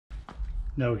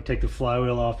Now we can take the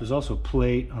flywheel off. There's also a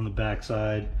plate on the back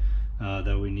side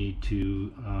that we need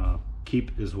to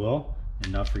keep as well,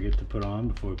 and not forget to put on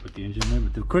before we put the engine in there.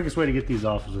 But the quickest way to get these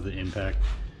off is with an impact.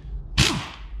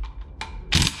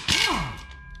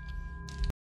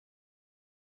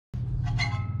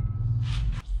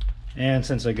 And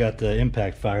since I got the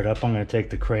impact fired up, I'm going to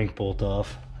take the crank bolt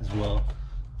off as well.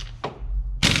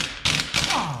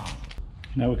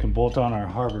 Now we can bolt on our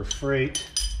Harbor Freight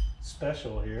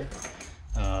special here,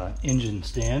 engine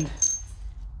stand.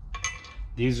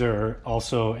 These are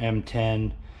also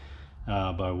M10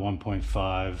 by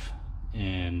 1.5,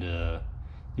 and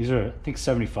these are, I think,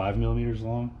 75 millimeters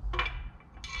long.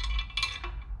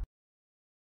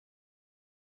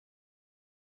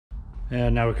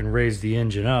 And now we can raise the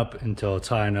engine up until it's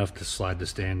high enough to slide the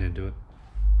stand into it.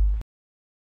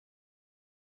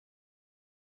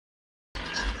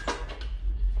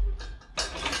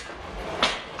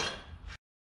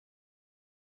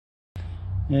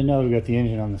 And now that we've got the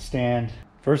engine on the stand,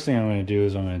 first thing I'm going to do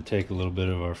is I'm going to take a little bit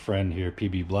of our friend here,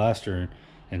 PB Blaster,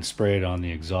 and spray it on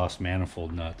the exhaust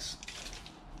manifold nuts.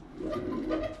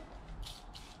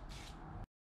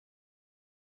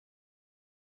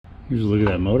 Here's a look at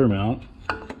that motor mount.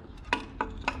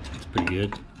 That's pretty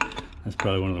good. That's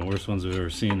probably one of the worst ones I've ever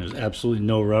seen. There's absolutely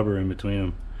no rubber in between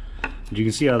them. But you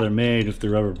can see how they're made. If the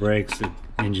rubber breaks, the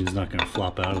engine's not going to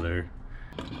flop out of there.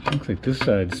 Looks like this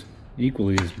side's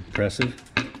equally as impressive,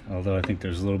 although I think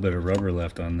there's a little bit of rubber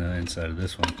left on the inside of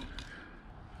this one.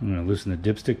 I'm going to loosen the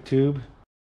dipstick tube.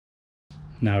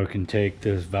 Now we can take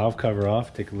this valve cover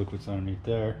off, take a look what's underneath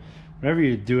there. Whenever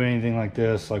you do anything like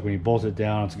this, like when you bolt it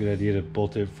down, it's a good idea to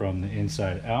bolt it from the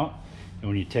inside out. And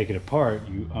when you take it apart,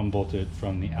 you unbolt it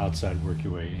from the outside, work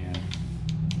your way in.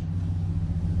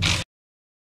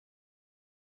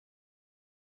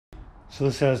 So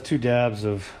this has 2 dabs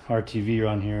of RTV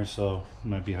on here, so it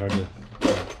might be hard to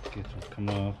get to come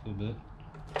off a little bit.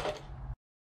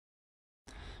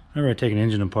 Whenever I take an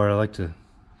engine apart, I like to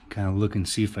kind of look and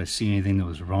see if I see anything that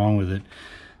was wrong with it.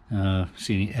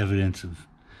 See any evidence of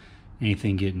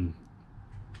anything getting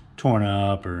torn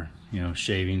up, or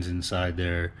shavings inside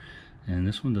there. And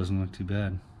this one doesn't look too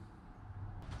bad.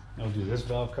 I'll do this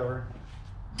valve cover.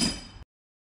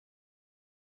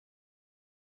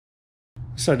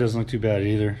 This side doesn't look too bad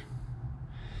either.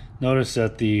 Notice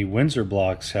that the Windsor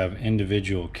blocks have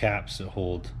individual caps that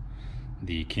hold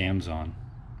the cams on.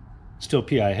 Still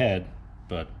PI head,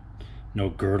 but no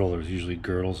girdle. There's usually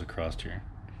girdles across here.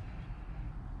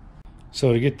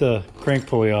 So to get the crank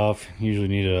pulley off, you usually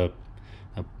need a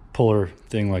puller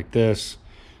thing like this.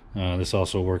 This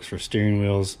also works for steering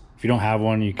wheels. If you don't have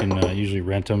one, you can usually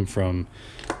rent them from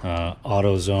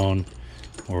AutoZone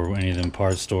or any of them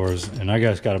parts stores. And I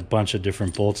got a bunch of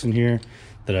different bolts in here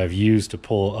that I've used to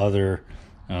pull other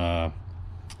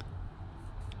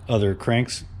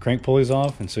crank pulleys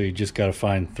off, and so you just got to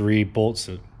find 3 bolts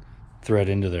that thread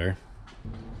into there.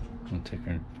 I'll take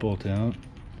our bolt out.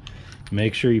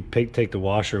 Make sure you take the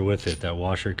washer with it. That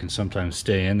washer can sometimes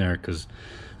stay in there, because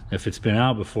if it's been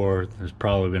out before, there's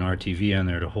probably been RTV in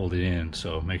there to hold it in,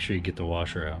 so make sure you get the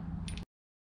washer out.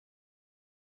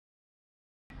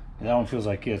 And that one feels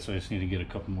like it, so I just need to get a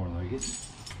couple more like it.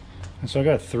 And so I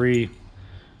got 3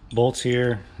 bolts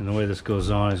here, and the way this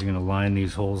goes on is you're going to line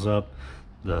these holes up,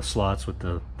 the slots with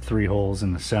the 3 holes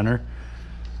in the center.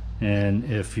 And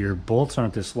if your bolts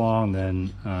aren't this long,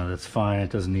 then that's fine. It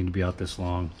doesn't need to be out this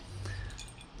long.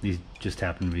 These just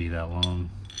happen to be that long.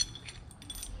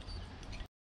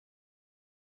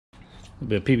 A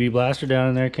bit of PB Blaster down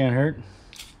in there can't hurt.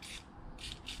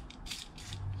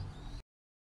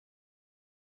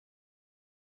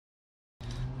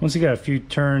 Once you got a few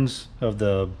turns of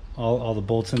all the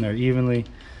bolts in there evenly,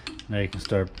 now you can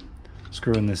start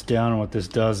screwing this down. And what this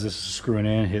does, this is screwing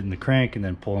in, hitting the crank, and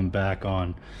then pulling back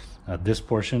on this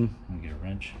portion. Let me get a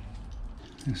wrench.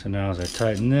 And so now as I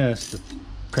tighten this, the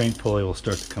crank pulley will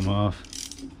start to come off.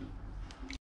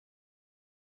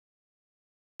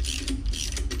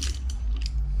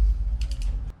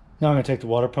 Now I'm going to take the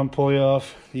water pump pulley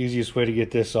off. The easiest way to get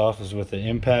this off is with an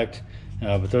impact,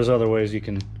 but there's other ways you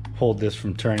can hold this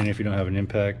from turning if you don't have an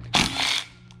impact.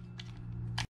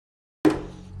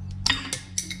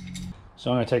 So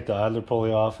I'm going to take the idler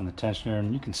pulley off and the tensioner,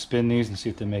 and you can spin these and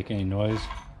see if they make any noise.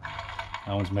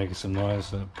 That one's making some noise,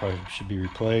 so it probably should be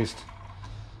replaced.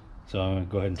 So I'm going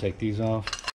to go ahead and take these off.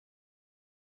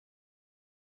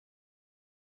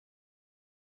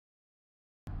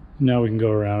 Now we can go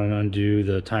around and undo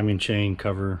the timing chain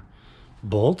cover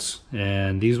bolts,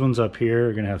 and these ones up here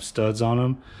are going to have studs on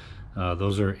them.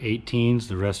 Those are 18s,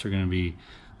 the rest are going to be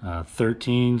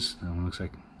 13s. That one looks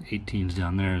like 18s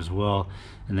down there as well.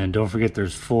 And then don't forget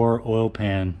there's 4 oil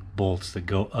pan bolts that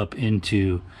go up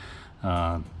into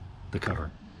the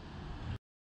cover.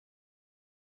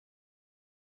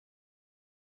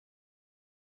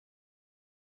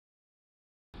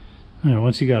 All right,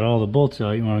 once you got all the bolts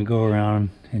out, you want to go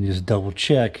around and just double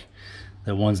check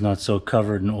that one's not so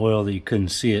covered in oil that you couldn't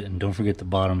see it. And don't forget the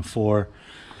bottom 4.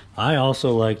 I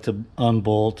also like to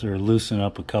unbolt or loosen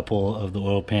up a couple of the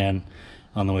oil pan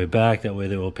on the way back. That way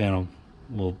the oil pan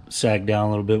will sag down a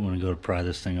little bit when we go to pry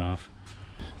this thing off.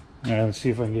 All right, let's see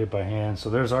if I can get it by hand.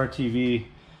 So there's RTV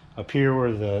up here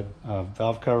where the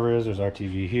valve cover is. There's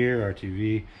RTV here,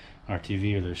 RTV,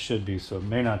 RTV, or there should be. So it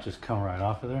may not just come right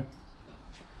off of there.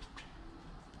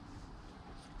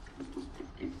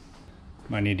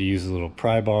 Might need to use a little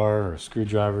pry bar or a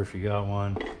screwdriver if you got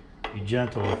one. Be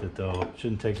gentle with it though. It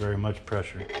shouldn't take very much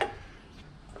pressure.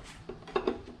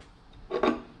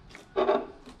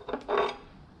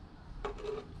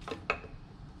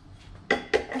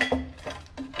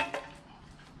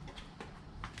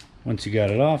 Once you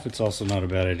got it off, it's also not a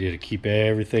bad idea to keep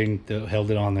everything that held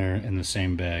it on there in the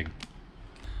same bag.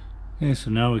 Okay,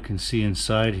 so now we can see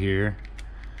inside here,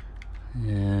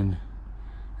 and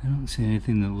I don't see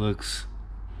anything that looks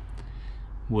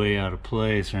way out of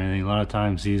place or anything. A lot of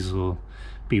times these will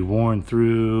be worn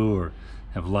through or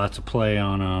have lots of play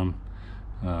on them.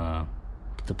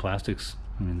 But the plastics,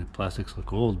 I mean, the plastics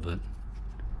look old, but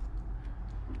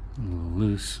a little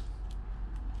loose.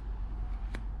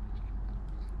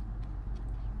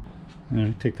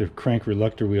 And take the crank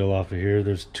reluctor wheel off of here.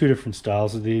 There's 2 different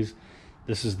styles of these.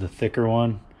 This is the thicker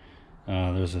one.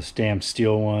 There's a stamped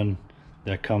steel one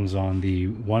that comes on the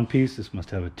 1-piece. This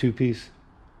must have a 2-piece.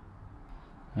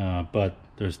 But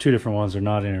there's 2 different ones. They're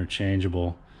not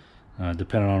interchangeable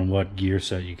depending on what gear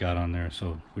set you got on there,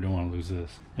 so we don't want to lose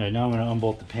this. All right, now I'm going to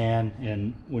unbolt the pan,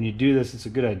 and when you do this, it's a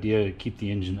good idea to keep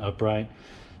the engine upright.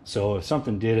 So if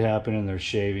something did happen and there's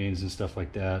shavings and stuff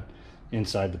like that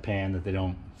inside the pan, that they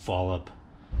don't fall up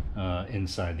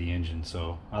inside the engine.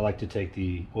 So I like to take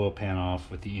the oil pan off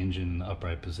with the engine in the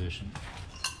upright position.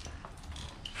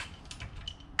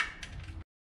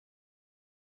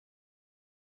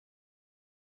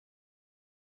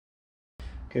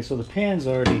 Okay, so the pan's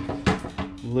already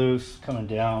loose coming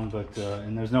down, but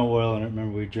and there's no oil in it.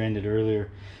 Remember, we drained it earlier.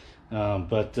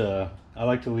 But I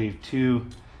like to leave two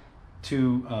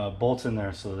bolts in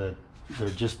there so that they're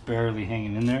just barely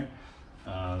hanging in there.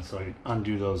 So I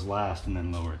undo those last and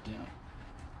then lower it down.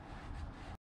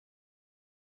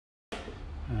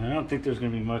 I don't think there's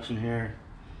going to be much in here.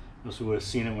 Else we would have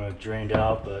seen it when it drained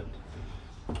out, but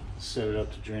set it up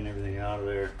to drain everything out of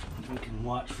there. We can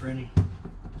watch for any.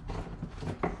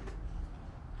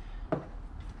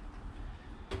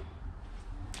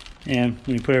 And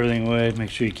when you put everything away, make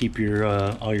sure you keep your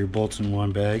all your bolts in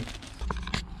one bag.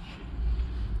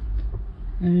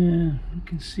 And you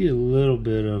can see a little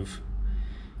bit of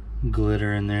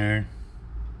glitter in there.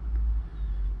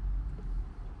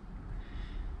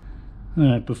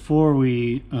 Alright, before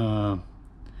we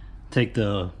take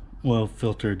the oil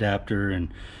filter adapter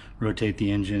and rotate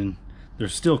the engine,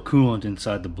 there's still coolant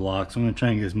inside the block, so I'm going to try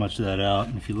and get as much of that out.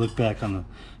 And if you look back on the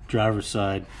driver's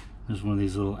side, there's one of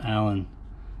these little Allen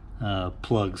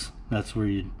plugs. That's where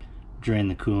you drain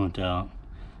the coolant out.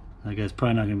 That guy's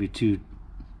probably not going to be too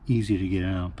easy to get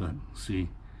out, but we'll see.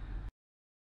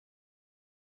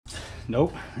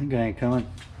 Nope, that guy ain't coming.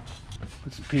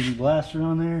 Put some PB Blaster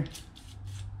on there.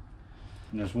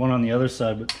 And there's one on the other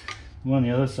side, but the one on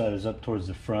the other side is up towards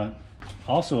the front.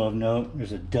 Also of note,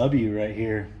 there's a W right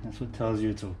here. That's what tells you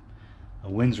it's a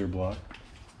Windsor block.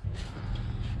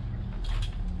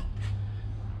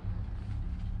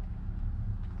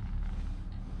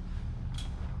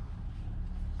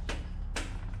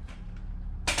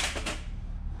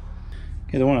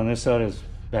 Okay, the one on this side is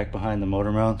back behind the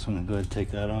motor mount, so I'm going to go ahead and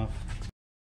take that off.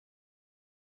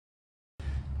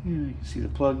 Yeah, you can see the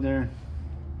plug there.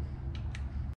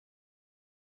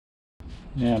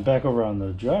 Yeah, back over on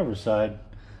the driver's side,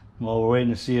 while we're waiting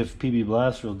to see if PB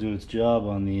Blaster will do its job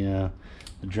on the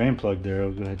drain plug there,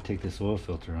 I'll go ahead and take this oil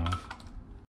filter off.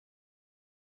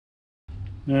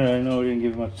 Alright, I know we didn't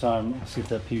give it much time. Let's see if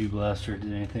that PB Blaster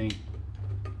did anything.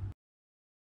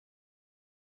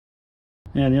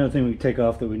 And the other thing we take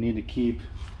off that we need to keep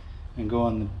and go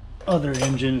on the other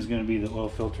engine is going to be the oil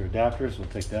filter adapter, so we'll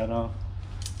take that off.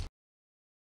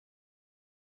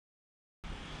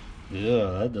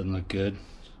 Yeah, that doesn't look good.